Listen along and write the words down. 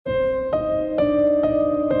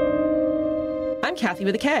I'm Kathy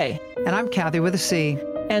with a K. And I'm Kathy with a C.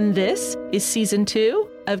 And this is Season 2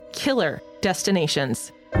 of Killer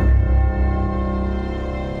Destinations.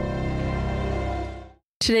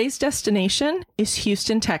 Today's destination is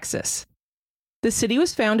Houston, Texas. The city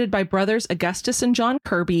was founded by brothers Augustus and John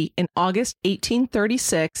Kirby in August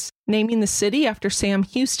 1836, naming the city after Sam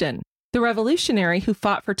Houston, the revolutionary who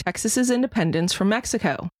fought for Texas's independence from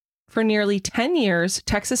Mexico. For nearly 10 years,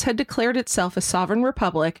 Texas had declared itself a sovereign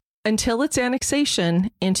republic until its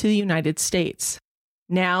annexation into the United States.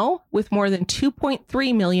 Now, with more than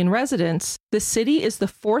 2.3 million residents, the city is the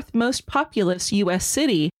fourth most populous U.S.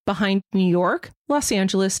 city behind New York, Los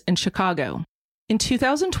Angeles, and Chicago. In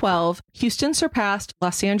 2012, Houston surpassed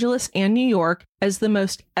Los Angeles and New York as the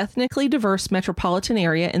most ethnically diverse metropolitan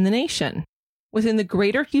area in the nation. Within the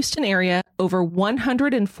greater Houston area, over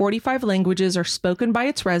 145 languages are spoken by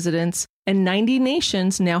its residents, and 90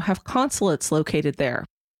 nations now have consulates located there.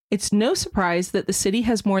 It's no surprise that the city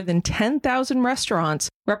has more than 10,000 restaurants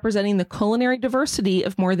representing the culinary diversity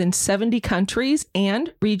of more than 70 countries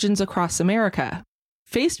and regions across America.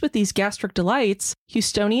 Faced with these gastric delights,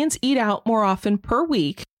 Houstonians eat out more often per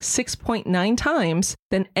week, 6.9 times,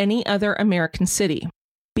 than any other American city.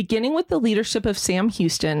 Beginning with the leadership of Sam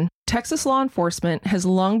Houston, Texas law enforcement has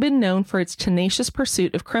long been known for its tenacious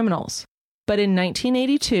pursuit of criminals. But in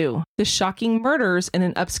 1982, the shocking murders in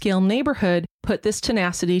an upscale neighborhood put this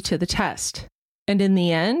tenacity to the test. And in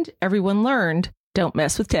the end, everyone learned, don't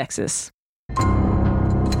mess with Texas.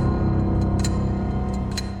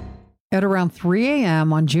 At around 3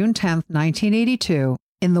 a.m. on June 10, 1982,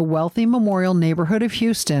 in the wealthy Memorial neighborhood of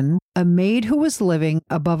Houston, a maid who was living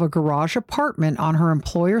above a garage apartment on her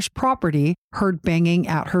employer's property heard banging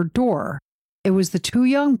at her door. It was the two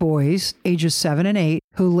young boys, ages 7 and 8,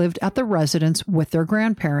 who lived at the residence with their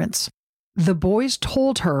grandparents. The boys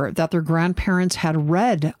told her that their grandparents had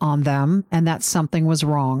read on them and that something was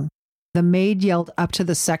wrong. The maid yelled up to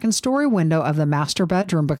the second-story window of the master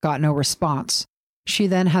bedroom but got no response. She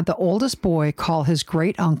then had the oldest boy call his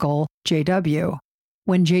great-uncle, J.W.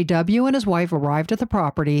 When J.W. and his wife arrived at the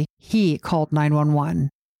property, he called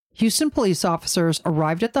 911. Houston police officers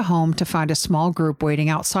arrived at the home to find a small group waiting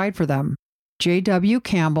outside for them. J.W.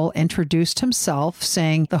 Campbell introduced himself,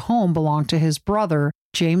 saying the home belonged to his brother,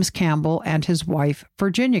 James Campbell, and his wife,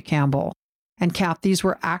 Virginia Campbell. And these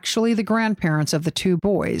were actually the grandparents of the two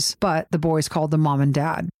boys, but the boys called them Mom and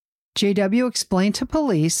Dad. J.W. explained to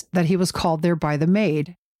police that he was called there by the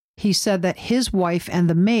maid. He said that his wife and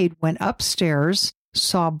the maid went upstairs,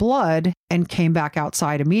 saw blood, and came back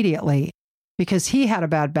outside immediately. Because he had a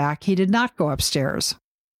bad back, he did not go upstairs.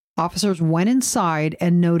 Officers went inside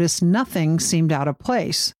and noticed nothing seemed out of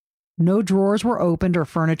place. No drawers were opened or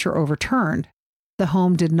furniture overturned. The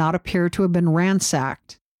home did not appear to have been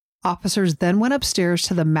ransacked. Officers then went upstairs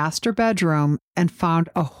to the master bedroom and found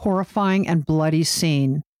a horrifying and bloody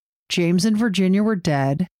scene. James and Virginia were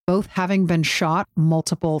dead, both having been shot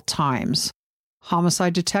multiple times.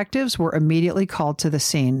 Homicide detectives were immediately called to the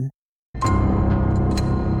scene.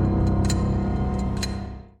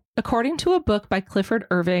 According to a book by Clifford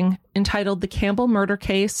Irving entitled The Campbell Murder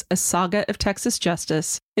Case, A Saga of Texas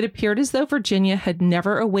Justice, it appeared as though Virginia had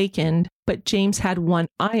never awakened, but James had one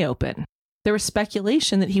eye open. There was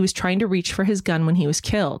speculation that he was trying to reach for his gun when he was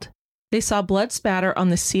killed. They saw blood spatter on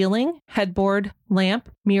the ceiling, headboard, lamp,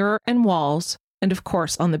 mirror, and walls, and of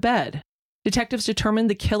course on the bed. Detectives determined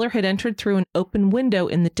the killer had entered through an open window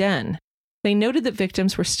in the den. They noted that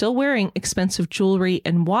victims were still wearing expensive jewelry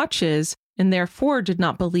and watches, and therefore did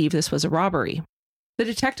not believe this was a robbery. The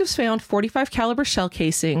detectives found .45 caliber shell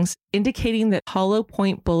casings, indicating that hollow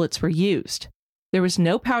point bullets were used. There was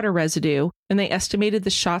no powder residue, and they estimated the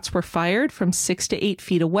shots were fired from 6 to 8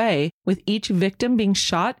 feet away, with each victim being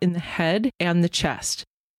shot in the head and the chest.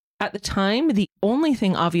 At the time, the only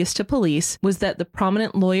thing obvious to police was that the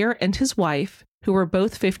prominent lawyer and his wife, who were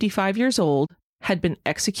both 55 years old, had been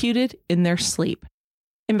executed in their sleep.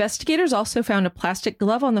 Investigators also found a plastic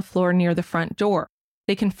glove on the floor near the front door.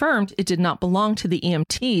 They confirmed it did not belong to the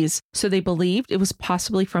EMTs, so they believed it was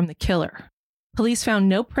possibly from the killer. Police found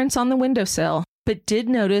no prints on the windowsill, but did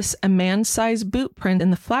notice a man-sized boot print in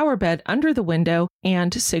the flower bed under the window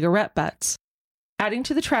and cigarette butts. Adding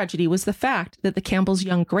to the tragedy was the fact that the Campbells'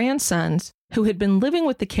 young grandsons, who had been living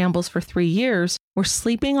with the Campbells for 3 years, were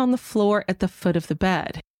sleeping on the floor at the foot of the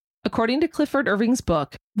bed. According to Clifford Irving's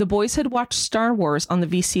book, the boys had watched Star Wars on the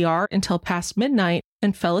VCR until past midnight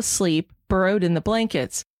and fell asleep, burrowed in the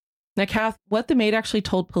blankets. Now, Kath, what the maid actually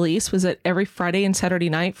told police was that every Friday and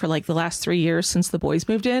Saturday night for the last 3 years since the boys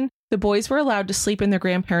moved in, the boys were allowed to sleep in their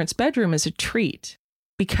grandparents' bedroom as a treat.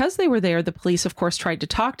 Because they were there, the police, of course, tried to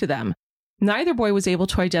talk to them. Neither boy was able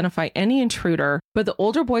to identify any intruder, but the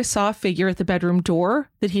older boy saw a figure at the bedroom door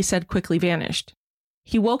that he said quickly vanished.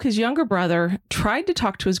 He woke his younger brother, tried to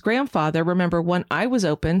talk to his grandfather. Remember, one eye was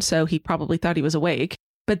open, so he probably thought he was awake.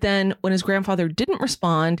 But then when his grandfather didn't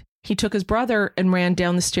respond, he took his brother and ran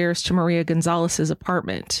down the stairs to Maria Gonzalez's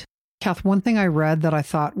apartment. Kath, one thing I read that I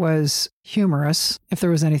thought was humorous, if there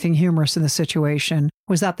was anything humorous in the situation,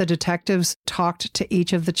 was that the detectives talked to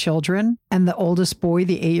each of the children, and the oldest boy,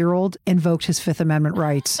 the 8-year-old, invoked his Fifth Amendment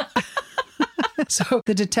rights. So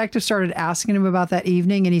the detective started asking him about that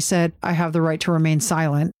evening, and he said, I have the right to remain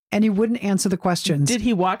silent. And he wouldn't answer the questions. Did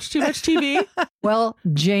he watch too much TV? Well,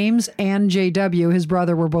 James and JW, his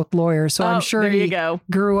brother, were both lawyers, so I'm sure he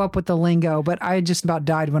grew up with the lingo, but I just about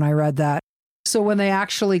died when I read that. So when they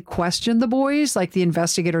actually questioned the boys, like the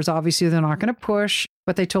investigators, obviously they're not going to push,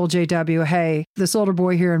 but they told JW, hey, this older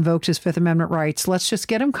boy here invoked his Fifth Amendment rights. Let's just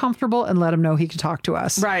get him comfortable and let him know he can talk to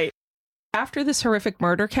us. Right. After this horrific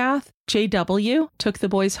murder, Kath, JW took the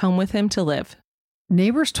boys home with him to live.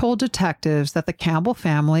 Neighbors told detectives that the Campbell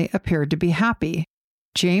family appeared to be happy.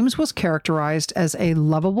 James was characterized as a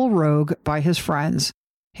lovable rogue by his friends.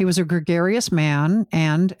 He was a gregarious man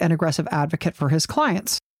and an aggressive advocate for his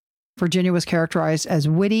clients. Virginia was characterized as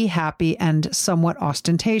witty, happy, and somewhat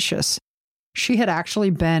ostentatious. She had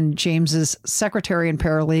actually been James's secretary and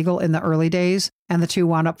paralegal in the early days, and the two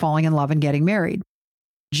wound up falling in love and getting married.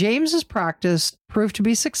 James's practice proved to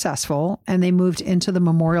be successful, and they moved into the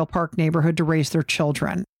Memorial Park neighborhood to raise their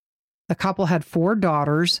children. The couple had 4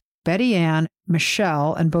 daughters, Betty Ann,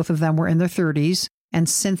 Michelle, and both of them were in their 30s, and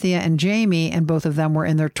Cynthia and Jamie, and both of them were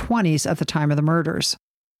in their 20s at the time of the murders.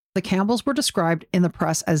 The Campbells were described in the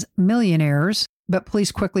press as millionaires, but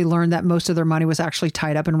police quickly learned that most of their money was actually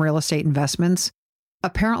tied up in real estate investments.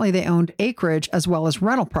 Apparently, they owned acreage as well as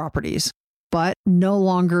rental properties. But no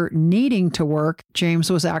longer needing to work,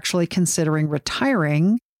 James was actually considering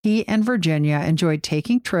retiring. He and Virginia enjoyed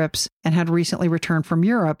taking trips and had recently returned from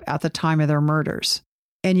Europe at the time of their murders.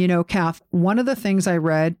 And you know, Kath, one of the things I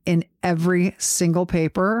read in every single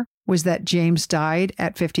paper was that James died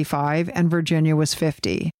at 55 and Virginia was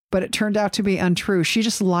 50. But it turned out to be untrue. She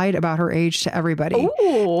just lied about her age to everybody.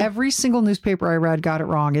 Ooh. Every single newspaper I read got it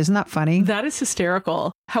wrong. Isn't that funny? That is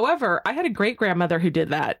hysterical. However, I had a great-grandmother who did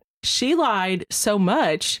that. She lied so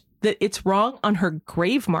much that it's wrong on her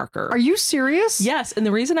grave marker. Are you serious? Yes. And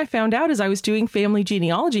the reason I found out is I was doing family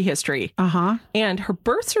genealogy history. Uh-huh. And her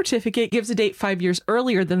birth certificate gives a date 5 years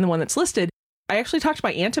earlier than the one that's listed. I actually talked to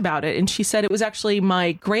my aunt about it, and she said it was actually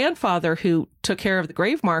my grandfather who took care of the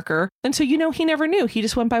grave marker. And so, you know, he never knew. He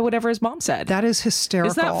just went by whatever his mom said. That is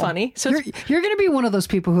hysterical. Isn't that funny? So you're going to be one of those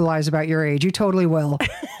people who lies about your age. You totally will.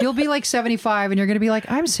 You'll be like 75 and you're going to be like,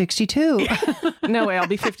 I'm 62. No way, I'll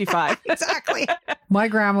be 55. Exactly. My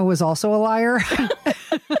grandma was also a liar.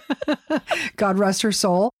 God rest her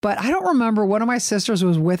soul. But I don't remember, one of my sisters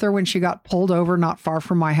was with her when she got pulled over not far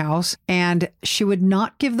from my house. And she would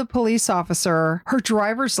not give the police officer her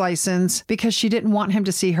driver's license because she didn't want him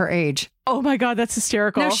to see her age. Oh my God, that's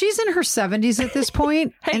hysterical. Now, she's in her 70s at this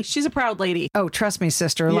point. Hey, and she's a proud lady. Oh, trust me,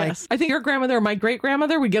 sister. Yes. I think your grandmother and my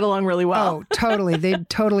great-grandmother would get along really well. Oh, totally. They'd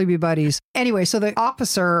totally be buddies. Anyway, so the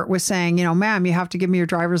officer was saying, you know, ma'am, you have to give me your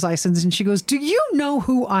driver's license. And she goes, do you know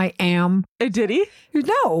who I am? Did he?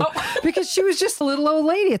 No, because she was just a little old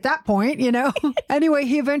lady at that point, you know. Anyway,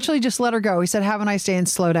 he eventually just let her go. He said, have a nice day and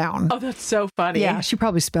slow down. Oh, that's so funny. Yeah, she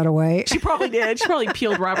probably sped away. She probably did. She probably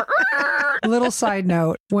peeled rubber. Little side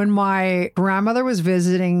note, when my grandmother was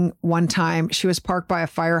visiting one time, she was parked by a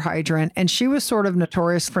fire hydrant, and she was sort of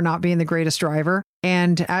notorious for not being the greatest driver.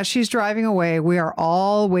 And as she's driving away, we are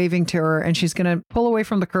all waving to her, and she's going to pull away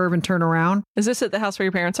from the curb and turn around. Is this at the house where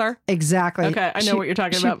your parents are? Exactly. Okay, I know what you're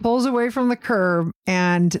talking about. She pulls away from the curb,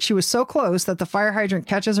 and she was so close that the fire hydrant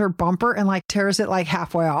catches her bumper and like tears it like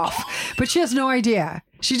halfway off. But she has no idea.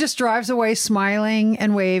 She just drives away smiling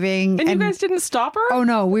and waving. And you guys didn't stop her? Oh,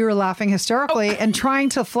 no. We were laughing hysterically and trying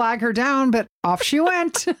to flag her down, but off she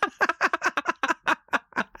went.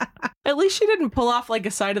 At least she didn't pull off like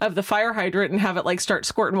a side of the fire hydrant and have it like start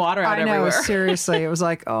squirting water out everywhere. I know, seriously. It was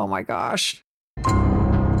like, oh my gosh.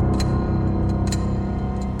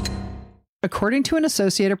 According to an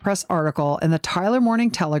Associated Press article in the Tyler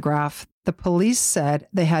Morning Telegraph, the police said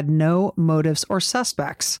they had no motives or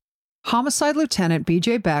suspects. Homicide Lieutenant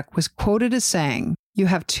B.J. Beck was quoted as saying, "You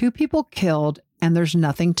have 2 people killed and there's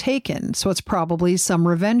nothing taken, so it's probably some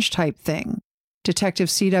revenge type thing." Detective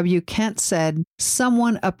C.W. Kent said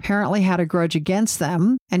someone apparently had a grudge against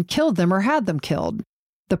them and killed them or had them killed.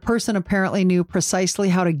 The person apparently knew precisely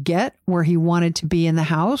how to get where he wanted to be in the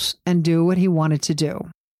house and do what he wanted to do.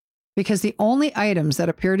 Because the only items that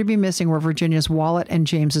appeared to be missing were Virginia's wallet and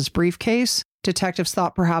James's briefcase, detectives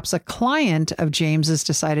thought perhaps a client of James's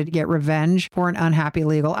decided to get revenge for an unhappy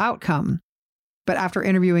legal outcome. But after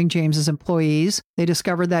interviewing James's employees, they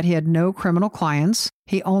discovered that he had no criminal clients.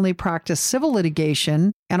 He only practiced civil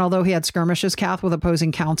litigation. And although he had skirmishes, Kath, with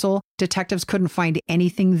opposing counsel, detectives couldn't find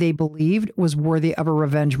anything they believed was worthy of a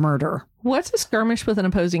revenge murder. What's a skirmish with an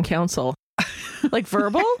opposing counsel? Like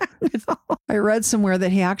verbal? I read somewhere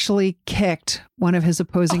that he actually kicked one of his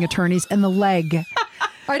opposing attorneys in the leg.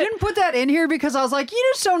 I didn't put that in here because I was like, you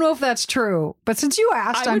just don't know if that's true. But since you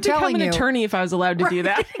asked, I'm telling you. I would become an attorney if I was allowed to do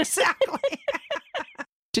that. Exactly.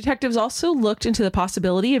 Detectives also looked into the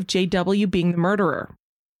possibility of J.W. being the murderer.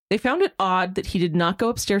 They found it odd that he did not go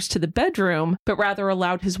upstairs to the bedroom, but rather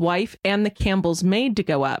allowed his wife and the Campbell's maid to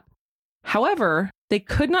go up. However, they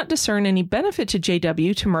could not discern any benefit to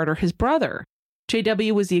J.W. to murder his brother.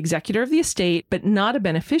 J.W. was the executor of the estate, but not a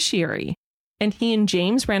beneficiary. And he and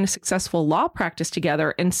James ran a successful law practice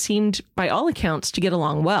together and seemed, by all accounts, to get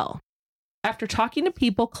along well. After talking to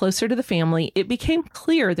people closer to the family, it became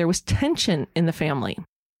clear there was tension in the family.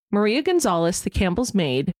 Maria Gonzalez, the Campbell's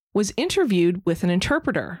maid, was interviewed with an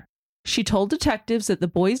interpreter. She told detectives that the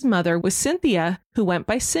boy's mother was Cynthia, who went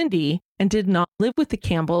by Cindy, and did not live with the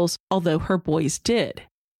Campbells, although her boys did.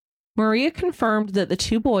 Maria confirmed that the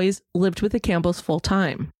two boys lived with the Campbells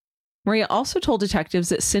full-time. Maria also told detectives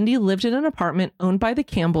that Cindy lived in an apartment owned by the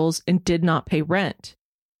Campbells and did not pay rent.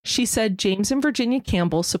 She said James and Virginia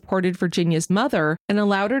Campbell supported Virginia's mother and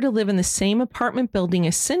allowed her to live in the same apartment building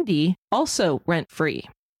as Cindy, also rent-free.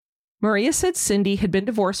 Maria said Cindy had been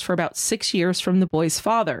divorced for about 6 years from the boy's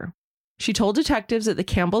father. She told detectives that the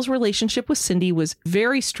Campbells' relationship with Cindy was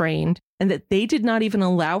very strained and that they did not even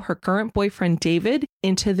allow her current boyfriend David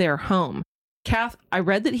into their home. Kath, I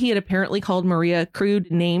read that he had apparently called Maria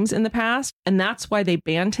crude names in the past, and that's why they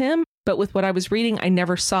banned him. But with what I was reading, I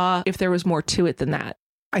never saw if there was more to it than that.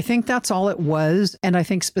 I think that's all it was. And I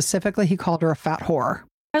think specifically he called her a fat whore.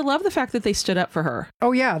 I love the fact that they stood up for her.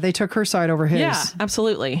 Oh, yeah. They took her side over his. Yeah,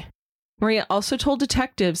 absolutely. Maria also told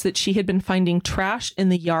detectives that she had been finding trash in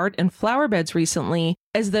the yard and flower beds recently,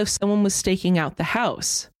 as though someone was staking out the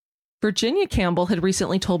house. Virginia Campbell had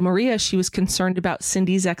recently told Maria she was concerned about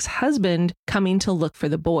Cindy's ex-husband coming to look for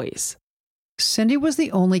the boys. Cindy was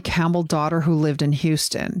the only Campbell daughter who lived in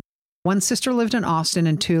Houston. One sister lived in Austin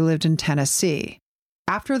and two lived in Tennessee.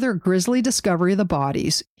 After their grisly discovery of the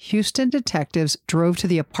bodies, Houston detectives drove to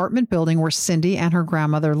the apartment building where Cindy and her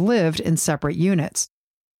grandmother lived in separate units.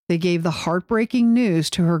 They gave the heartbreaking news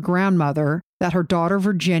to her grandmother that her daughter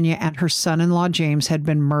Virginia and her son-in-law James had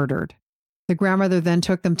been murdered. The grandmother then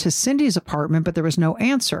took them to Cindy's apartment, but there was no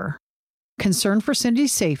answer. Concerned for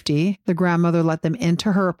Cindy's safety, the grandmother let them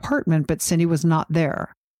into her apartment, but Cindy was not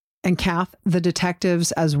there. And Kath, the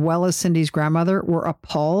detectives, as well as Cindy's grandmother, were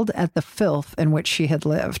appalled at the filth in which she had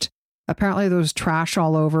lived. Apparently there was trash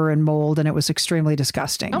all over and mold, and it was extremely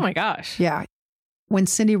disgusting. Oh my gosh. Yeah. When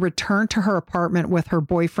Cindy returned to her apartment with her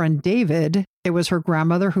boyfriend David, it was her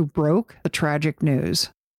grandmother who broke the tragic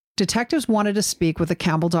news. Detectives wanted to speak with the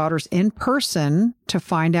Campbell daughters in person to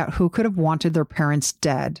find out who could have wanted their parents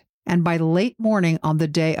dead. And by late morning on the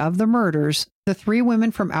day of the murders, the three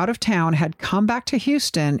women from out of town had come back to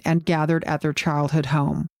Houston and gathered at their childhood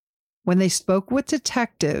home. When they spoke with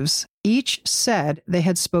detectives, each said they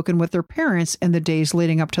had spoken with their parents in the days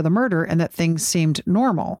leading up to the murder and that things seemed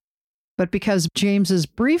normal. But because James's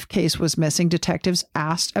briefcase was missing, detectives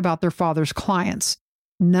asked about their father's clients.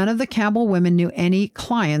 None of the Campbell women knew any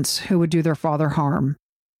clients who would do their father harm.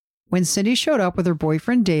 When Cindy showed up with her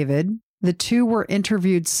boyfriend David, the two were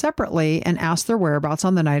interviewed separately and asked their whereabouts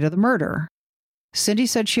on the night of the murder. Cindy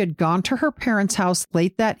said she had gone to her parents' house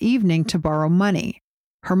late that evening to borrow money.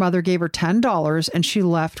 Her mother gave her $10 and she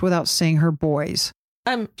left without seeing her boys.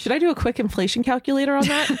 Should I do a quick inflation calculator on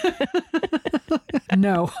that?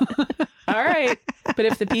 No. All right. But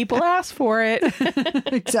if the people ask for it.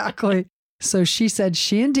 Exactly. So she said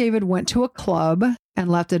she and David went to a club and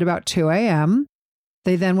left at about 2 a.m.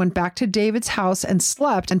 They then went back to David's house and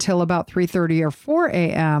slept until about 3:30 or 4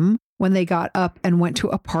 a.m. when they got up and went to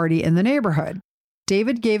a party in the neighborhood.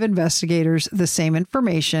 David gave investigators the same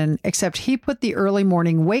information, except he put the early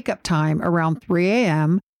morning wake-up time around 3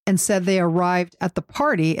 a.m. and said they arrived at the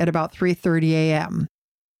party at about 3:30 a.m.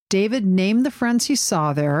 David named the friends he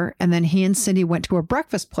saw there, and then he and Cindy went to a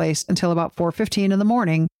breakfast place until about 4:15 in the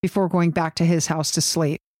morning before going back to his house to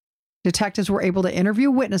sleep. Detectives were able to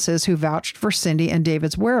interview witnesses who vouched for Cindy and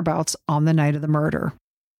David's whereabouts on the night of the murder.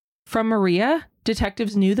 From Maria,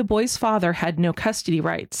 detectives knew the boy's father had no custody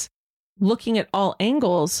rights. Looking at all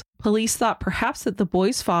angles, police thought perhaps that the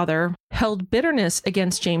boy's father held bitterness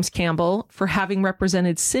against James Campbell for having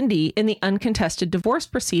represented Cindy in the uncontested divorce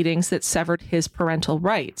proceedings that severed his parental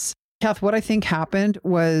rights. Kath, what I think happened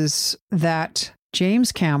was that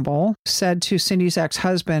James Campbell said to Cindy's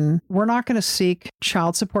ex-husband, "We're not going to seek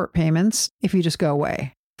child support payments if you just go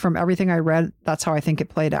away." From everything I read, that's how I think it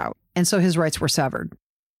played out. And so his rights were severed.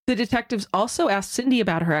 The detectives also asked Cindy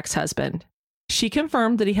about her ex-husband. She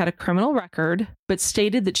confirmed that he had a criminal record, but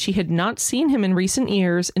stated that she had not seen him in recent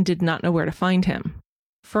years and did not know where to find him.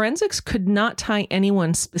 Forensics could not tie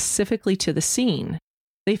anyone specifically to the scene.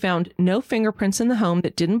 They found no fingerprints in the home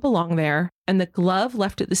that didn't belong there, and the glove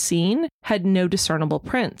left at the scene had no discernible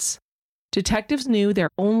prints. Detectives knew their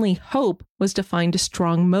only hope was to find a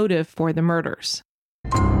strong motive for the murders.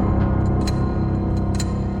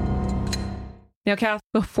 Now, Kath,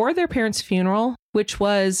 before their parents' funeral, which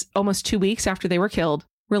was almost 2 weeks after they were killed,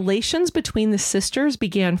 relations between the sisters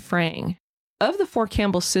began fraying. Of the 4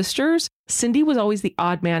 Campbell sisters, Cindy was always the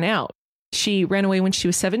odd man out. She ran away when she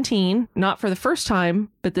was 17, not for the first time,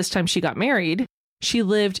 but this time she got married. She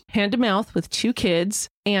lived hand to mouth with 2 kids,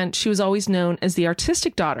 and she was always known as the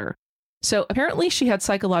artistic daughter. So apparently she had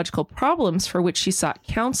psychological problems for which she sought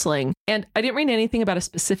counseling. And I didn't read anything about a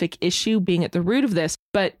specific issue being at the root of this,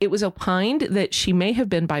 but it was opined that she may have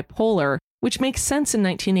been bipolar, which makes sense in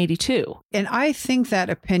 1982. And I think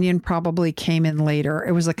that opinion probably came in later.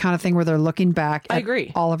 It was the kind of thing where they're looking back at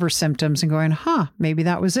all of her symptoms and going, maybe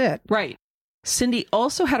that was it. Right. Cindy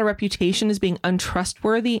also had a reputation as being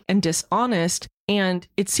untrustworthy and dishonest, and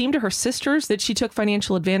it seemed to her sisters that she took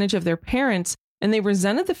financial advantage of their parents, and they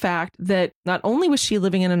resented the fact that not only was she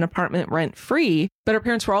living in an apartment rent-free, but her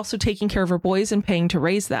parents were also taking care of her boys and paying to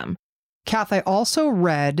raise them. Kath, I also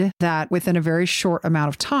read that within a very short amount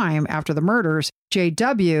of time after the murders,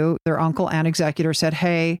 J.W., their uncle and executor, said,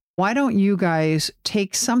 "Hey, why don't you guys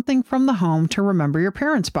take something from the home to remember your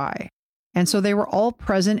parents by?" And so they were all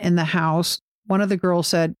present in the house. One of the girls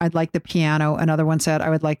said, "I'd like the piano." Another one said, "I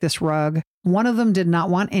would like this rug." One of them did not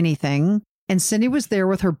want anything. And Cindy was there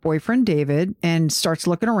with her boyfriend, David, and starts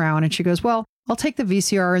looking around and she goes, "Well, I'll take the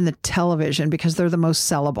VCR and the television because they're the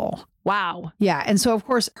most sellable." Wow. Yeah. And so, of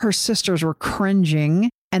course, her sisters were cringing.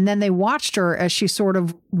 And then they watched her as she sort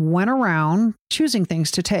of went around choosing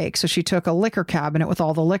things to take. So she took a liquor cabinet with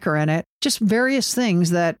all the liquor in it, just various things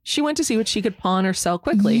that she went to see what she could pawn or sell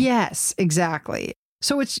quickly. Yes, exactly.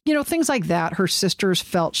 So it's, things like that. Her sisters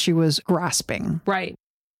felt she was grasping. Right.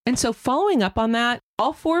 And so following up on that,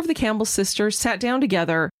 all 4 of the Campbell sisters sat down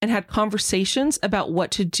together and had conversations about what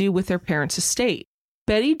to do with their parents' estate.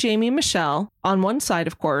 Betty, Jamie, and Michelle, on one side,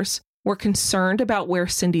 of course, were concerned about where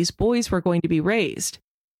Cindy's boys were going to be raised.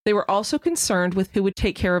 They were also concerned with who would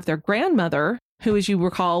take care of their grandmother, who, as you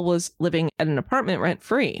recall, was living at an apartment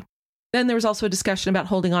rent-free. Then there was also a discussion about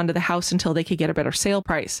holding on to the house until they could get a better sale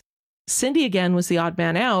price. Cindy, again, was the odd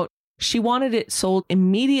man out. She wanted it sold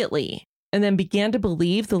immediately, and then began to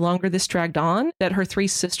believe, the longer this dragged on, that her 3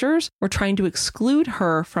 sisters were trying to exclude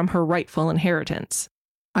her from her rightful inheritance.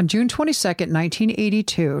 On June 22nd,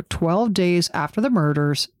 1982, 12 days after the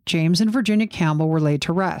murders, James and Virginia Campbell were laid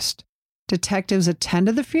to rest. Detectives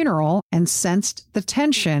attended the funeral and sensed the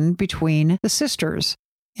tension between the sisters.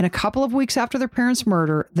 In a couple of weeks after their parents'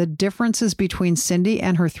 murder, the differences between Cindy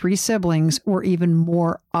and her 3 siblings were even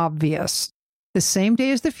more obvious. The same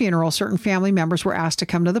day as the funeral, certain family members were asked to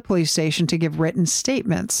come to the police station to give written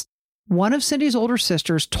statements. One of Cindy's older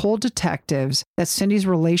sisters told detectives that Cindy's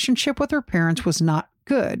relationship with her parents was not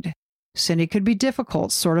good. Cindy could be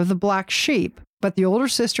difficult, sort of the black sheep, but the older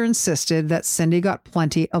sister insisted that Cindy got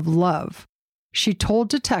plenty of love. She told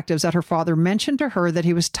detectives that her father mentioned to her that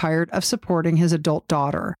he was tired of supporting his adult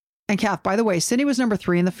daughter. And Kath, by the way, Cindy was number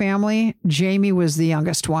 3 in the family. Jamie was the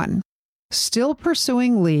youngest one. Still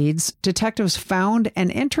pursuing leads, detectives found and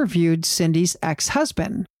interviewed Cindy's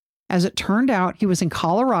ex-husband. As it turned out, he was in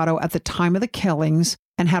Colorado at the time of the killings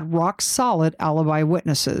and had rock-solid alibi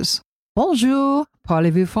witnesses. Bonjour,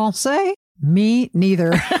 parlez-vous français? Me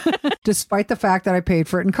neither, despite the fact that I paid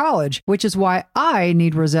for it in college, which is why I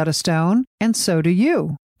need Rosetta Stone, and so do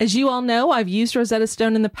you. As you all know, I've used Rosetta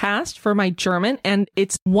Stone in the past for my German, and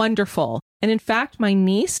it's wonderful. And in fact, my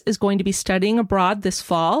niece is going to be studying abroad this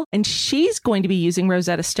fall, and she's going to be using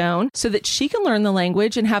Rosetta Stone so that she can learn the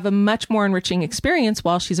language and have a much more enriching experience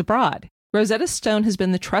while she's abroad. Rosetta Stone has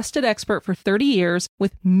been the trusted expert for 30 years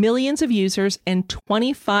with millions of users and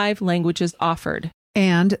 25 languages offered.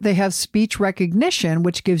 And they have speech recognition,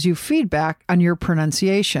 which gives you feedback on your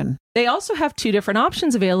pronunciation. They also have 2 different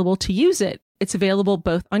options available to use it. It's available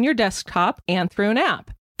both on your desktop and through an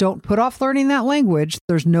app. Don't put off learning that language.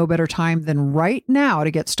 There's no better time than right now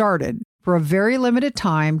to get started. For a very limited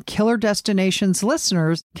time, Killer Destinations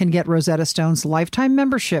listeners can get Rosetta Stone's lifetime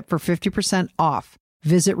membership for 50% off.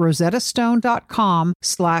 Visit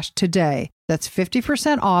rosettastone.com/today. That's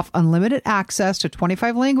 50% off unlimited access to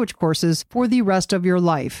 25 language courses for the rest of your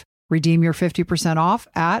life. Redeem your 50% off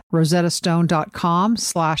at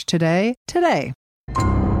rosettastone.com/today today.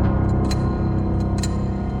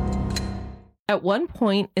 At one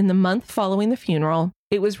point in the month following the funeral,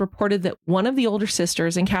 it was reported that one of the older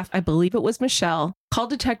sisters, and Kath, I believe it was Michelle, called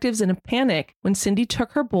detectives in a panic when Cindy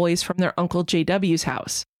took her boys from their uncle JW's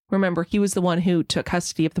house. Remember, he was the one who took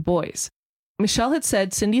custody of the boys. Michelle had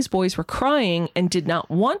said Cindy's boys were crying and did not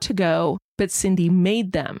want to go, but Cindy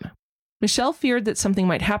made them. Michelle feared that something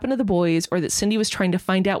might happen to the boys or that Cindy was trying to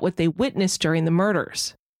find out what they witnessed during the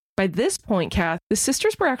murders. By this point, Kath, the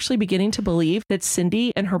sisters were actually beginning to believe that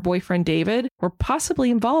Cindy and her boyfriend David were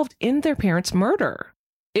possibly involved in their parents' murder.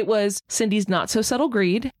 It was Cindy's not-so-subtle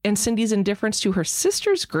greed and Cindy's indifference to her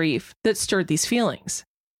sister's grief that stirred these feelings.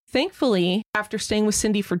 Thankfully, after staying with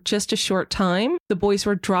Cindy for just a short time, the boys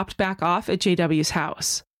were dropped back off at JW's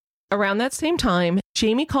house. Around that same time,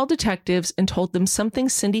 Jamie called detectives and told them something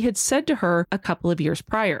Cindy had said to her a couple of years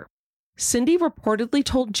prior. Cindy reportedly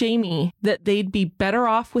told Jamie that they'd be better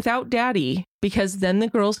off without Daddy because then the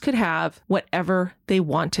girls could have whatever they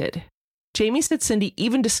wanted. Jamie said Cindy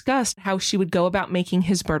even discussed how she would go about making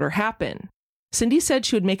his murder happen. Cindy said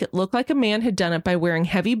she would make it look like a man had done it by wearing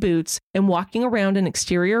heavy boots and walking around an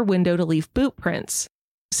exterior window to leave boot prints.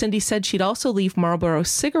 Cindy said she'd also leave Marlboro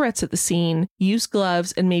cigarettes at the scene, use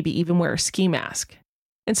gloves, and maybe even wear a ski mask.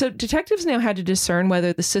 And so detectives now had to discern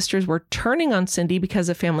whether the sisters were turning on Cindy because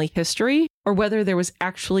of family history or whether there was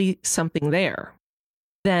actually something there.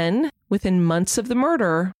 Then, within months of the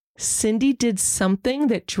murder, Cindy did something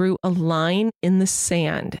that drew a line in the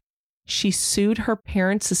sand. She sued her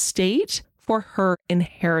parents' estate for her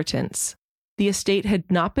inheritance. The estate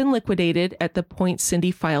had not been liquidated at the point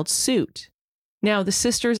Cindy filed suit. Now, the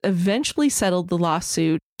sisters eventually settled the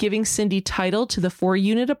lawsuit, giving Cindy title to the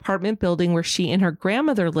 4-unit apartment building where she and her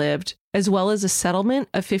grandmother lived, as well as a settlement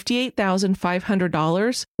of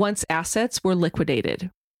 $58,500 once assets were liquidated.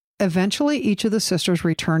 Eventually, each of the sisters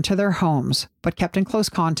returned to their homes, but kept in close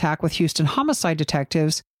contact with Houston homicide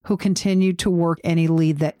detectives who continued to work any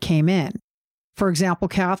lead that came in. For example,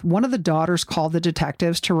 Kath, one of the daughters called the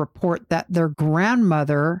detectives to report that their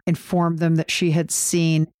grandmother informed them that she had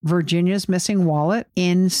seen Virginia's missing wallet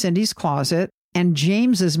in Cindy's closet and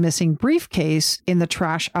James's missing briefcase in the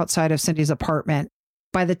trash outside of Cindy's apartment.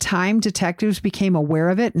 By the time detectives became aware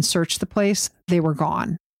of it and searched the place, they were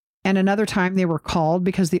gone. And another time they were called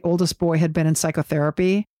because the oldest boy had been in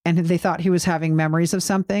psychotherapy and they thought he was having memories of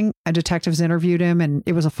something. And detectives interviewed him and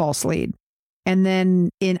it was a false lead. And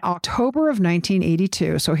then in October of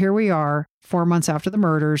 1982, so here we are, 4 months after the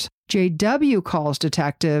murders, JW calls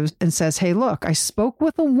detectives and says, hey, look, I spoke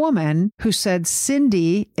with a woman who said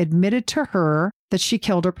Cindy admitted to her that she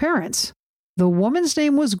killed her parents. The woman's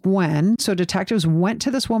name was Gwen, so detectives went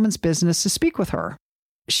to this woman's business to speak with her.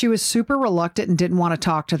 She was super reluctant and didn't want to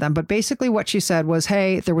talk to them. But basically what she said was,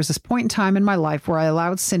 hey, there was this point in time in my life where I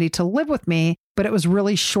allowed Cindy to live with me, but it was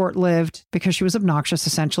really short-lived because she was obnoxious,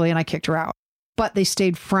 essentially, and I kicked her out. But they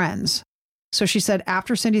stayed friends. So she said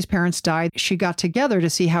after Cindy's parents died, she got together to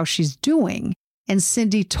see how she's doing. And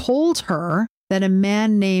Cindy told her that a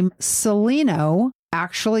man named Celino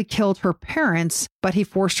actually killed her parents, but he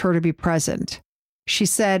forced her to be present. She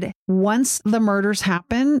said once the murders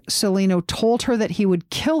happened, Celino told her that he would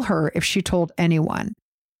kill her if she told anyone.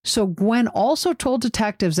 So Gwen also told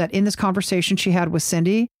detectives that in this conversation she had with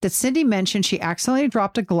Cindy, that Cindy mentioned she accidentally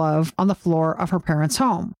dropped a glove on the floor of her parents'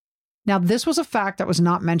 home. Now, this was a fact that was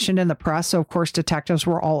not mentioned in the press, so of course detectives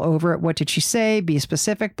were all over it. What did she say? Be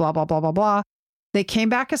specific, blah, blah, blah, blah, blah. They came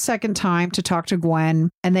back a second time to talk to Gwen,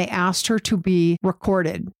 and they asked her to be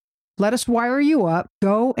recorded. Let us wire you up,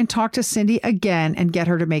 go and talk to Cindy again and get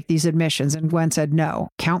her to make these admissions. And Gwen said, no,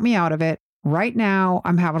 count me out of it. Right now,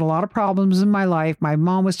 I'm having a lot of problems in my life. My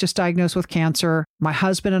mom was just diagnosed with cancer. My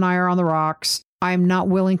husband and I are on the rocks. I'm not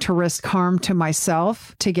willing to risk harm to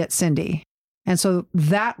myself to get Cindy. And so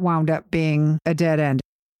that wound up being a dead end.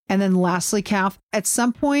 And then lastly, Kath, at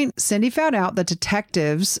some point, Cindy found out that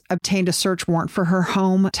detectives obtained a search warrant for her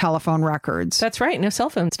home telephone records. That's right. No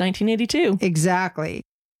cell phones, 1982. Exactly.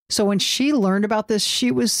 So when she learned about this,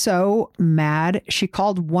 she was so mad. She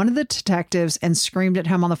called one of the detectives and screamed at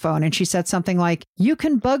him on the phone. And she said something like, you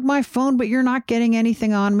can bug my phone, but you're not getting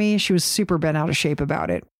anything on me. She was super bent out of shape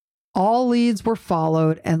about it. All leads were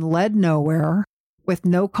followed and led nowhere. With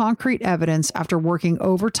no concrete evidence, after working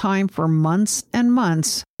overtime for months and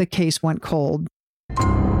months, the case went cold.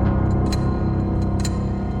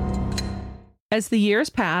 As the years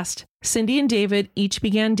passed, Cindy and David each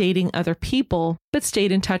began dating other people, but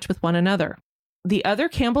stayed in touch with one another. The other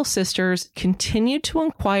Campbell sisters continued to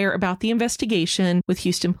inquire about the investigation with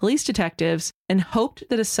Houston police detectives and hoped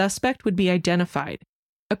that a suspect would be identified.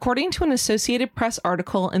 According to an Associated Press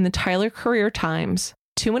article in the Tyler Courier-Times,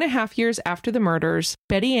 2.5 years after the murders,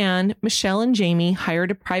 Betty Ann, Michelle, and Jamie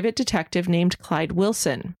hired a private detective named Clyde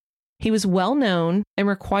Wilson. He was well known and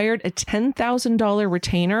required a $10,000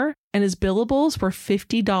 retainer, and his billables were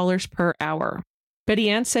 $50 per hour. Betty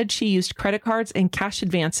Ann said she used credit cards and cash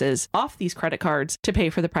advances off these credit cards to pay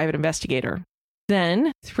for the private investigator.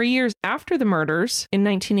 Then, 3 years after the murders, in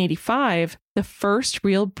 1985, the first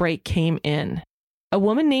real break came in. A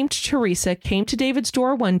woman named Teresa came to David's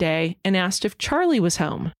door one day and asked if Charlie was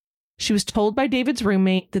home. She was told by David's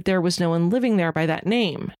roommate that there was no one living there by that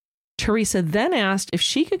name. Teresa then asked if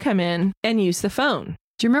she could come in and use the phone.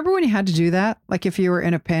 Do you remember when you had to do that? Like if you were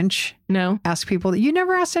in a pinch? No. Ask people that you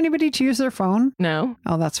never asked anybody to use their phone? No.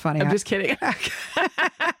 Oh, that's funny. I'm just kidding.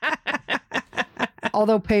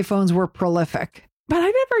 Although payphones were prolific. But I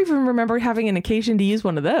never even remember having an occasion to use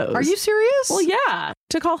one of those. Are you serious? Well, yeah.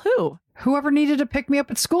 To call who? Whoever needed to pick me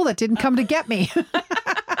up at school that didn't come to get me.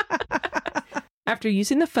 After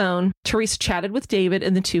using the phone, Teresa chatted with David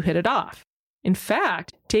and the two hit it off. In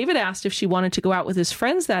fact, David asked if she wanted to go out with his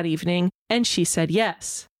friends that evening, and she said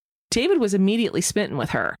yes. David was immediately smitten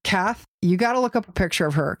with her. Kath, you got to look up a picture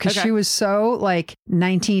of her because Okay. she was so like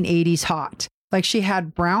 1980s hot. Like she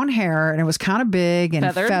had brown hair and it was kind of big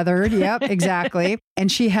and feathered. Yep, exactly.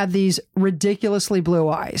 And she had these ridiculously blue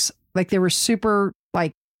eyes. Like they were super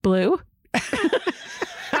like blue.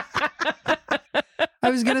 I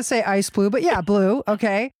was going to say ice blue, but yeah, blue.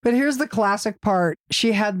 Okay. But here's the classic part.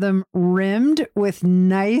 She had them rimmed with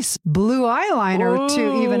nice blue eyeliner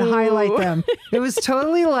to even highlight them. It was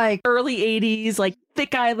totally like early 80s, like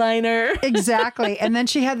thick eyeliner. Exactly. And then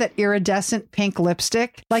she had that iridescent pink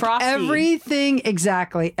lipstick. Like Frosty. Everything,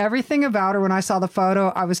 exactly. Everything about her when I saw the photo,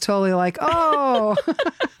 I was totally like, oh,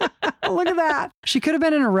 look at that. She could have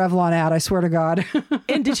been in a Revlon ad, I swear to God.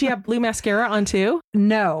 And did she have blue mascara on too?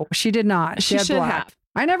 No, she did not. She had should black. have.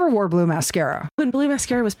 I never wore blue mascara. When blue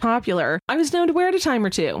mascara was popular, I was known to wear it a time or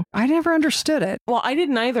two. I never understood it. Well, I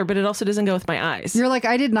didn't either, but it also doesn't go with my eyes. You're like,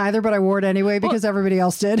 I didn't either, but I wore it anyway because everybody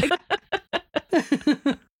else did.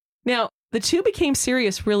 Now, the two became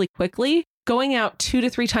serious really quickly, going out 2 to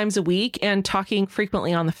 3 times a week and talking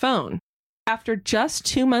frequently on the phone. After just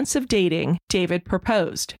 2 months of dating, David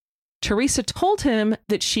proposed. Teresa told him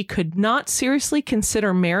that she could not seriously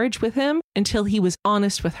consider marriage with him until he was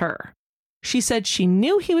honest with her. She said she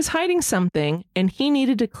knew he was hiding something and he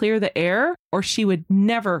needed to clear the air or she would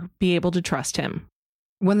never be able to trust him.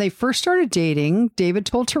 When they first started dating, David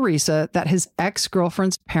told Teresa that his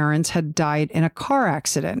ex-girlfriend's parents had died in a car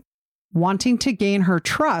accident. Wanting to gain her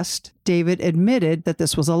trust, David admitted that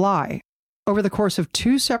this was a lie. Over the course of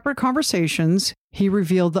 2 separate conversations, he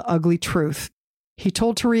revealed the ugly truth. He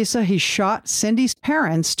told Teresa he shot Cindy's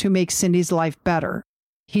parents to make Cindy's life better.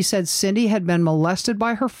 He said Cindy had been molested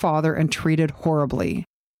by her father and treated horribly.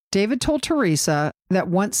 David told Teresa that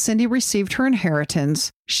once Cindy received her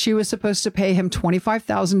inheritance, she was supposed to pay him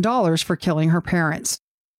 $25,000 for killing her parents.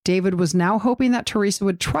 David was now hoping that Teresa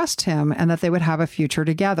would trust him and that they would have a future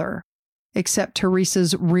together. Except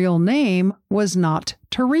Teresa's real name was not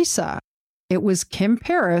Teresa. It was Kim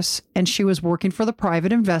Paris, and she was working for the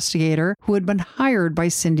private investigator who had been hired by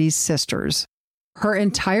Cindy's sisters. Her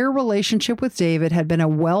entire relationship with David had been a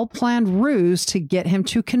well-planned ruse to get him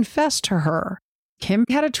to confess to her. Kim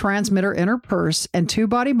had a transmitter in her purse and 2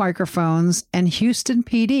 body microphones, and Houston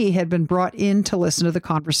PD had been brought in to listen to the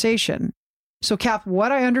conversation. So, Kath,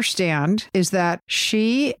 what I understand is that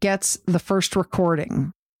she gets the first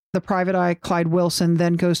recording. The private eye, Clyde Wilson,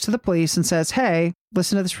 then goes to the police and says, hey,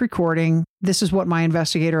 listen to this recording. This is what my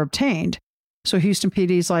investigator obtained. So Houston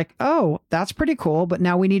PD is like, oh, that's pretty cool. But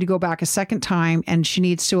now we need to go back a second time and she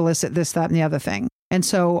needs to elicit this, that, and the other thing. And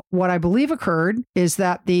so what I believe occurred is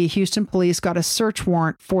that the Houston police got a search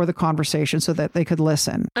warrant for the conversation so that they could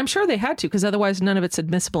listen. I'm sure they had to, because otherwise none of it's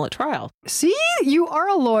admissible at trial. See, you are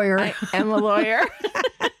a lawyer. I am a lawyer.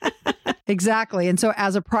 Exactly. And so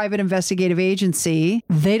as a private investigative agency,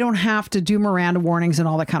 they don't have to do Miranda warnings and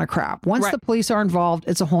all that kind of crap. Once the police are involved,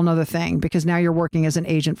 it's a whole nother thing because now you're working as an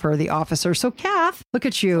agent for the officer. So Kath, look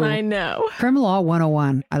at you. I know. Criminal Law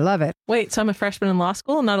 101. I love it. Wait, so I'm a freshman in law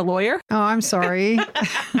school, not a lawyer? Oh, I'm sorry.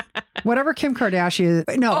 Whatever Kim Kardashian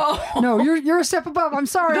is. No, you're a step above. I'm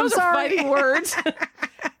sorry. Those I'm sorry. are fighting words.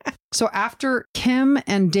 So after Kim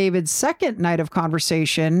and David's second night of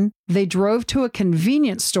conversation, they drove to a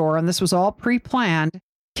convenience store, and this was all pre-planned.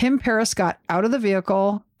 Kim Paris got out of the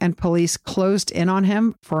vehicle and police closed in on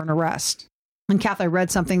him for an arrest. And Kath, I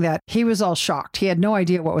read something that he was all shocked. He had no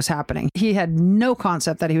idea what was happening. He had no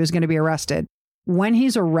concept that he was going to be arrested. When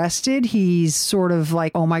he's arrested, he's sort of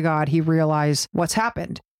like, oh my God, he realized what's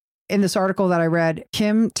happened. In this article that I read,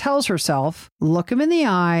 Kim tells herself, look him in the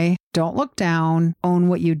eye, don't look down, own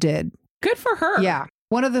what you did. Good for her. Yeah.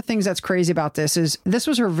 One of the things that's crazy about this is this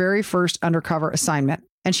was her very first undercover assignment.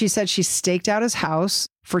 And she said she staked out his house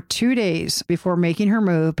for 2 days before making her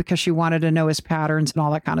move because she wanted to know his patterns and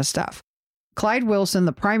all that kind of stuff. Clyde Wilson,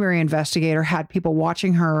 the primary investigator, had people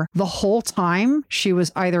watching her the whole time she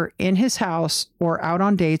was either in his house or out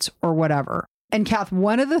on dates or whatever. And Kath,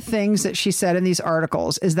 one of the things that she said in these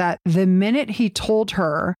articles is that the minute he told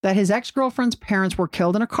her that his ex-girlfriend's parents were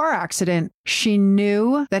killed in a car accident, she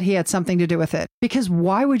knew that he had something to do with it. Because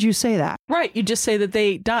why would you say that? Right. You just say that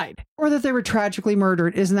they died. Or that they were tragically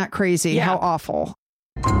murdered. Isn't that crazy? Yeah. How awful.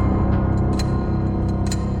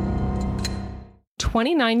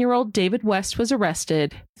 29-year-old David West was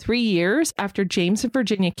arrested 3 years after James and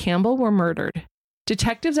Virginia Campbell were murdered.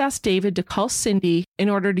 Detectives asked David to call Cindy in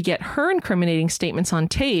order to get her incriminating statements on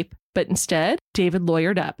tape, but instead, David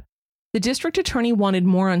lawyered up. The district attorney wanted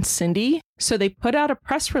more on Cindy, so they put out a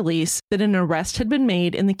press release that an arrest had been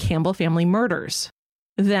made in the Campbell family murders.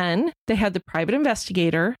 Then, they had the private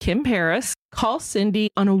investigator, Kim Paris, call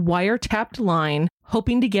Cindy on a wiretapped line,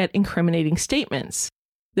 hoping to get incriminating statements.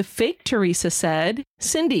 The fake Teresa said,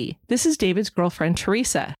 Cindy, this is David's girlfriend,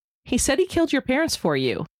 Teresa. He said he killed your parents for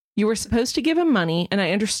you. You were supposed to give him money, and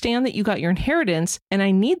I understand that you got your inheritance, and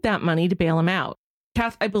I need that money to bail him out.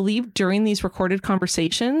 Kath, I believe during these recorded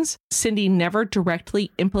conversations, Cindy never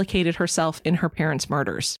directly implicated herself in her parents'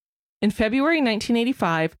 murders. In February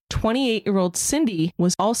 1985, 28-year-old Cindy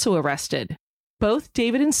was also arrested. Both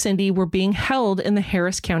David and Cindy were being held in the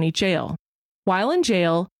Harris County Jail. While in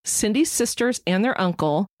jail, Cindy's sisters and their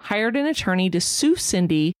uncle hired an attorney to sue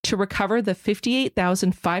Cindy to recover the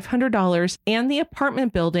 $58,500 and the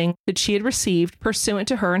apartment building that she had received pursuant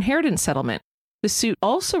to her inheritance settlement. The suit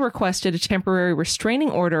also requested a temporary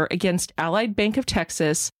restraining order against Allied Bank of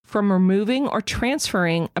Texas from removing or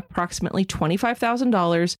transferring approximately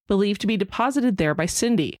 $25,000 believed to be deposited there by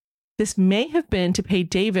Cindy. This may have been to pay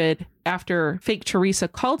David after fake Teresa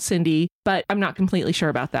called Cindy, but I'm not completely sure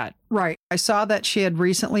about that. Right. I saw that she had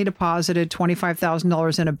recently deposited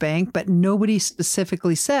 $25,000 in a bank, but nobody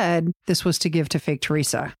specifically said this was to give to fake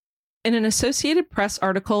Teresa. In an Associated Press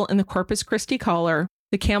article in the Corpus Christi Caller,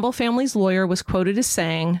 the Campbell family's lawyer was quoted as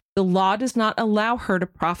saying, "The law does not allow her to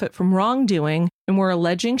profit from wrongdoing, and we're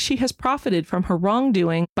alleging she has profited from her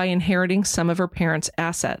wrongdoing by inheriting some of her parents'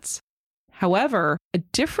 assets." However, a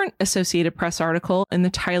different Associated Press article in the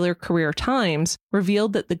Tyler Career-Times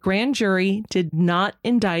revealed that the grand jury did not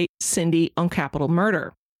indict Cindy on capital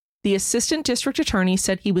murder. The assistant district attorney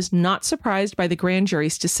said he was not surprised by the grand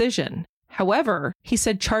jury's decision. However, he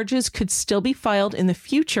said charges could still be filed in the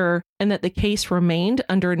future and that the case remained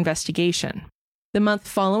under investigation. The month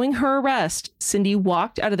following her arrest, Cindy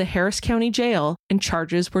walked out of the Harris County Jail and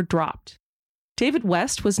charges were dropped. David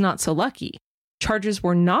West was not so lucky. Charges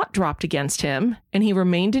were not dropped against him, and he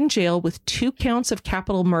remained in jail with 2 counts of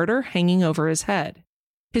capital murder hanging over his head.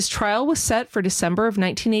 His trial was set for December of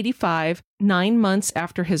 1985, 9 months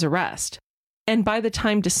after his arrest. And by the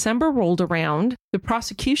time December rolled around, the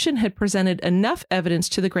prosecution had presented enough evidence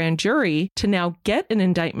to the grand jury to now get an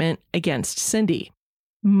indictment against Cindy.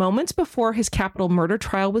 Moments before his capital murder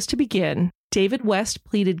trial was to begin, David West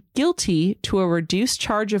pleaded guilty to a reduced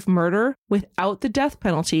charge of murder without the death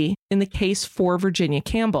penalty in the case for Virginia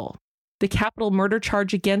Campbell. The capital murder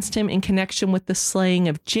charge against him in connection with the slaying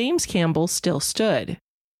of James Campbell still stood.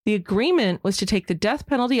 The agreement was to take the death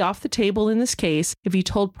penalty off the table in this case if he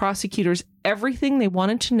told prosecutors everything they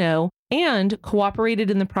wanted to know and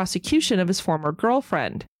cooperated in the prosecution of his former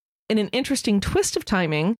girlfriend. In an interesting twist of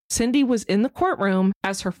timing, Cindy was in the courtroom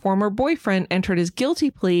as her former boyfriend entered his guilty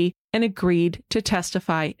plea and agreed to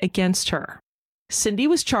testify against her. Cindy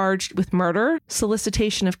was charged with murder,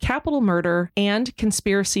 solicitation of capital murder, and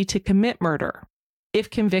conspiracy to commit murder. If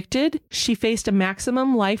convicted, she faced a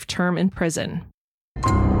maximum life term in prison.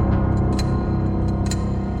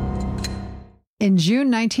 In June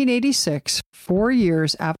 1986, 4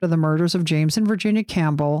 years after the murders of James and Virginia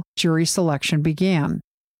Campbell, jury selection began.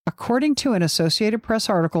 According to an Associated Press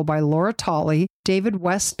article by Laura Tolley, David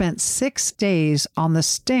West spent 6 days on the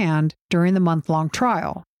stand during the month-long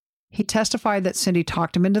trial. He testified that Cindy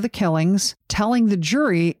talked him into the killings, telling the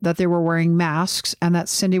jury that they were wearing masks and that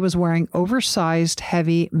Cindy was wearing oversized,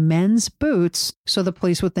 heavy men's boots so the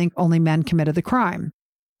police would think only men committed the crime.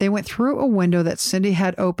 They went through a window that Cindy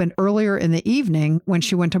had opened earlier in the evening when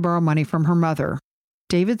she went to borrow money from her mother.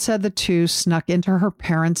 David said the two snuck into her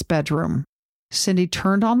parents' bedroom. Cindy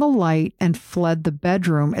turned on the light and fled the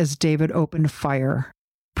bedroom as David opened fire.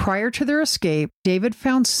 Prior to their escape, David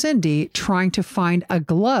found Cindy trying to find a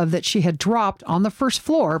glove that she had dropped on the first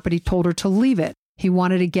floor, but he told her to leave it. He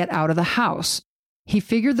wanted to get out of the house. He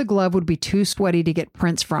figured the glove would be too sweaty to get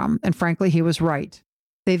prints from, and frankly, he was right.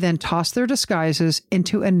 They then tossed their disguises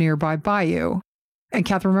into a nearby bayou. And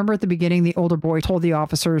Kath, remember at the beginning, the older boy told the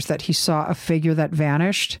officers that he saw a figure that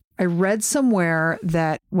vanished? I read somewhere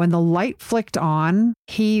that when the light flicked on,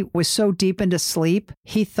 he was so deep into sleep,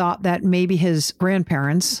 he thought that maybe his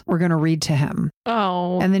grandparents were going to read to him.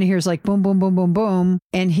 Oh. And then he hears like boom, boom, boom, boom, boom.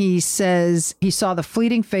 And he says he saw the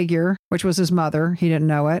fleeting figure, which was his mother. He didn't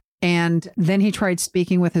know it. And then he tried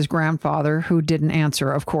speaking with his grandfather, who didn't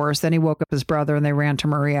answer, of course. Then he woke up his brother and they ran to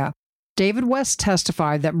Maria. David West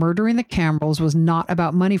testified that murdering the Campbells was not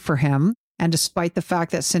about money for him. And despite the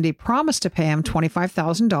fact that Cindy promised to pay him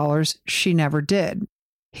 $25,000, she never did.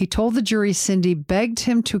 He told the jury Cindy begged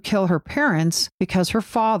him to kill her parents because her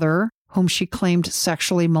father, whom she claimed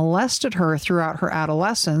sexually molested her throughout her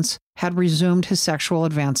adolescence, had resumed his sexual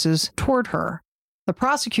advances toward her. The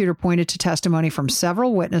prosecutor pointed to testimony from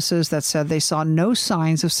several witnesses that said they saw no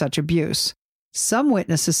signs of such abuse. Some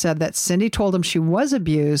witnesses said that Cindy told him she was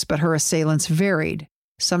abused, but her assailants varied.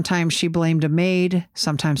 Sometimes she blamed a maid,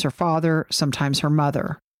 sometimes her father, sometimes her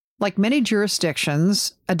mother. Like many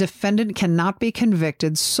jurisdictions, a defendant cannot be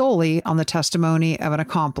convicted solely on the testimony of an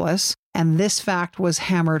accomplice, and this fact was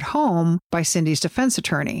hammered home by Cindy's defense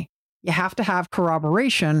attorney. You have to have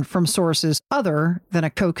corroboration from sources other than a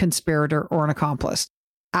co-conspirator or an accomplice.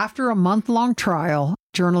 After a month-long trial,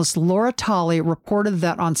 journalist Laura Tolley reported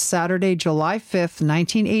that on Saturday, July 5th,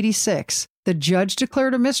 1986, the judge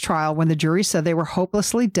declared a mistrial when the jury said they were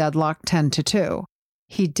hopelessly deadlocked 10-2.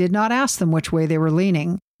 He did not ask them which way they were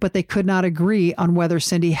leaning, but they could not agree on whether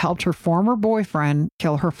Cindy helped her former boyfriend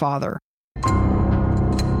kill her father.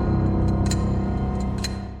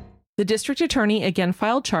 The district attorney again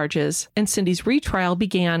filed charges, and Cindy's retrial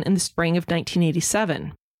began in the spring of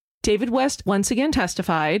 1987. David West once again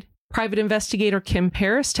testified, private investigator Kim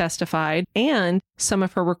Paris testified, and some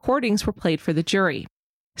of her recordings were played for the jury.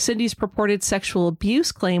 Cindy's purported sexual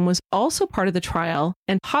abuse claim was also part of the trial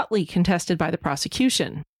and hotly contested by the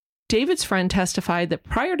prosecution. David's friend testified that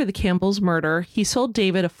prior to the Campbell's murder, he sold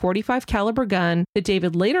David a .45 caliber gun that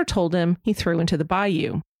David later told him he threw into the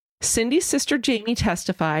bayou. Cindy's sister Jamie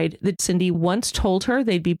testified that Cindy once told her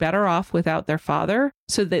they'd be better off without their father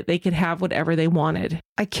so that they could have whatever they wanted.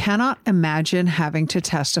 I cannot imagine having to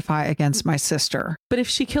testify against my sister. But if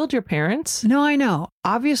she killed your parents? No, I know.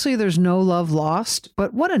 Obviously, there's no love lost,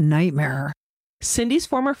 but what a nightmare. Cindy's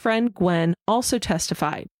former friend Gwen also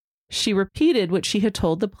testified. She repeated what she had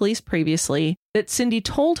told the police previously, that Cindy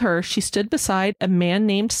told her she stood beside a man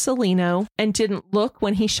named Celino and didn't look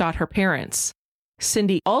when he shot her parents.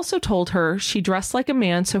 Cindy also told her she dressed like a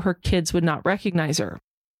man so her kids would not recognize her.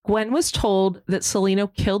 Gwen was told that Celino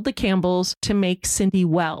killed the Campbells to make Cindy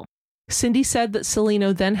well. Cindy said that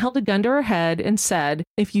Celino then held a gun to her head and said,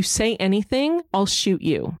 "If you say anything, I'll shoot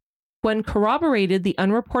you." Gwen corroborated the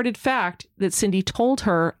unreported fact that Cindy told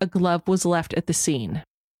her a glove was left at the scene.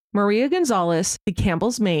 Maria Gonzalez, the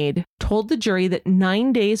Campbell's maid, told the jury that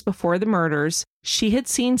 9 days before the murders, she had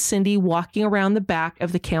seen Cindy walking around the back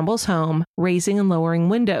of the Campbell's home, raising and lowering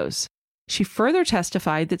windows. She further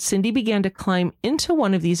testified that Cindy began to climb into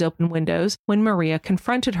one of these open windows when Maria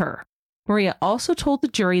confronted her. Maria also told the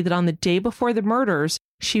jury that on the day before the murders,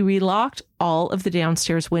 she relocked all of the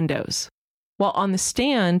downstairs windows. While on the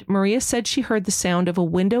stand, Maria said she heard the sound of a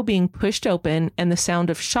window being pushed open and the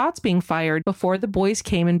sound of shots being fired before the boys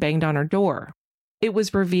came and banged on her door. It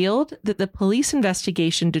was revealed that the police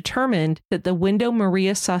investigation determined that the window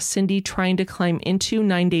Maria saw Cindy trying to climb into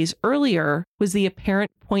 9 days earlier was the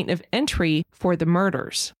apparent point of entry for the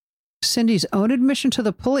murders. Cindy's own admission to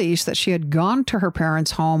the police that she had gone to her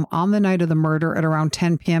parents' home on the night of the murder at around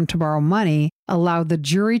 10 p.m. to borrow money allowed the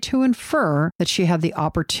jury to infer that she had the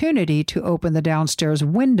opportunity to open the downstairs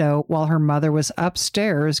window while her mother was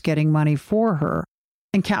upstairs getting money for her.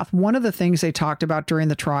 And Kath, one of the things they talked about during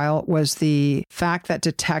the trial was the fact that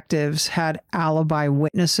detectives had alibi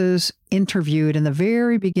witnesses interviewed in the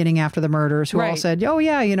very beginning after the murders who all said, oh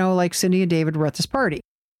yeah, like Cindy and David were at this party.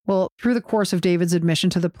 Well, through the course of David's admission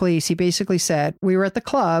to the police, he basically said, we were at the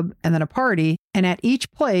club and then a party, and at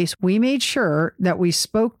each place, we made sure that we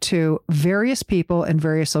spoke to various people in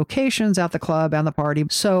various locations at the club and the party,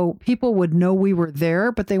 so people would know we were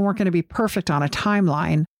there, but they weren't going to be perfect on a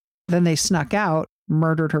timeline. Then they snuck out,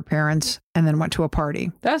 murdered her parents, and then went to a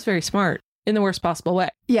party. That's very smart, in the worst possible way.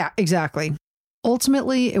 Yeah, exactly.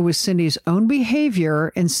 Ultimately, it was Cindy's own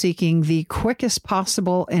behavior in seeking the quickest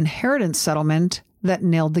possible inheritance settlement that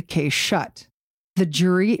nailed the case shut. The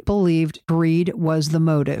jury believed greed was the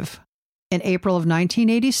motive. In April of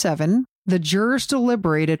 1987, the jurors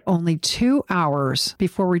deliberated only 2 hours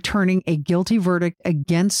before returning a guilty verdict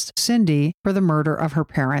against Cindy for the murder of her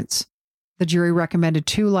parents. The jury recommended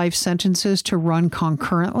 2 life sentences to run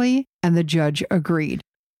concurrently, and the judge agreed.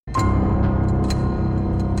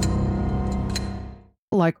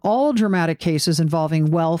 Like all dramatic cases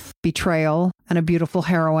involving wealth, betrayal, and a beautiful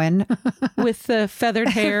heroine. With the feathered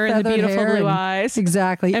hair and the beautiful blue eyes.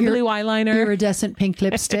 Exactly. And blue eyeliner. Iridescent pink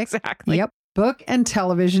lipstick. Exactly. Yep. Book and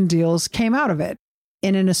television deals came out of it.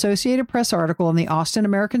 In an Associated Press article in the Austin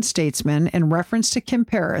American-Statesman, in reference to Kim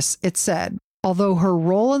Paris, it said, although her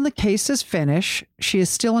role in the case is finished, she is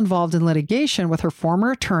still involved in litigation with her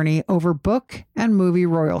former attorney over book and movie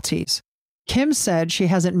royalties. Kim said she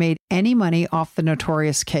hasn't made any money off the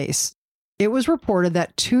notorious case. It was reported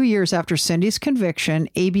that 2 years after Cindy's conviction,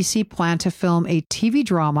 ABC planned to film a TV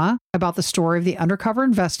drama about the story of the undercover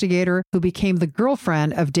investigator who became the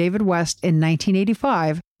girlfriend of David West in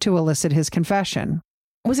 1985 to elicit his confession.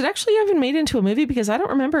 Was it actually even made into a movie? Because I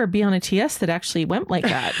don't remember a Be on a TS that actually went like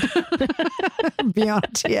that. Be on a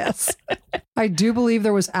TS. I do believe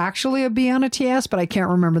there was actually a Be on a TS, but I can't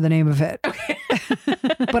remember the name of it. Okay.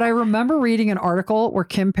 But I remember reading an article where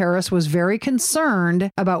Kim Paris was very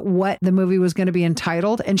concerned about what the movie was going to be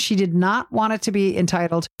entitled, and she did not want it to be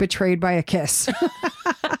entitled Betrayed by a Kiss.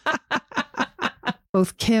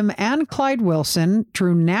 Both Kim and Clyde Wilson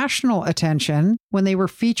drew national attention when they were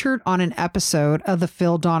featured on an episode of The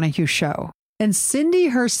Phil Donahue Show. And Cindy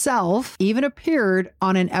herself even appeared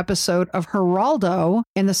on an episode of Geraldo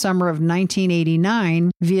in the summer of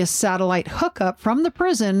 1989 via satellite hookup from the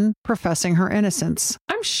prison, professing her innocence.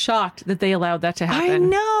 I'm shocked that they allowed that to happen. I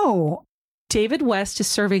know. David West is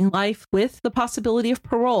serving life with the possibility of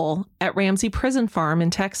parole at Ramsey Prison Farm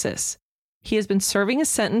in Texas. He has been serving a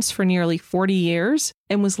sentence for nearly 40 years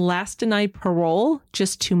and was last denied parole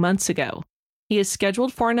just 2 months ago. He is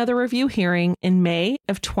scheduled for another review hearing in May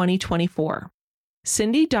of 2024.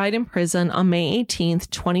 Cindy died in prison on May 18,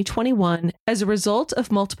 2021, as a result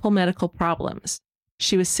of multiple medical problems.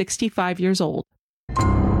 She was 65 years old.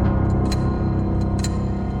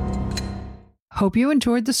 Hope you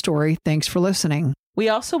enjoyed the story. Thanks for listening. We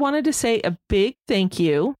also wanted to say a big thank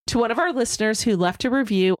you to one of our listeners who left a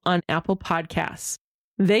review on Apple Podcasts.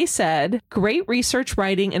 They said, great research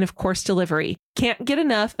writing and of course delivery. Can't get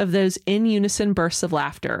enough of those in unison bursts of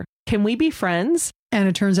laughter. Can we be friends? And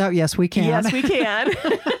it turns out, yes, we can. Yes, we can.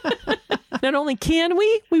 Not only can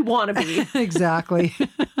we want to be. Exactly.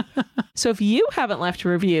 So if you haven't left a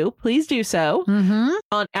review, please do so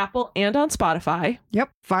on Apple and on Spotify. Yep.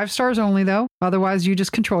 5 stars only, though. Otherwise, you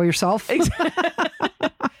just control yourself.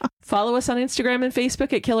 Follow us on Instagram and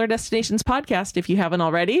Facebook at Killer Destinations Podcast if you haven't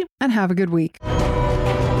already. And have a good week.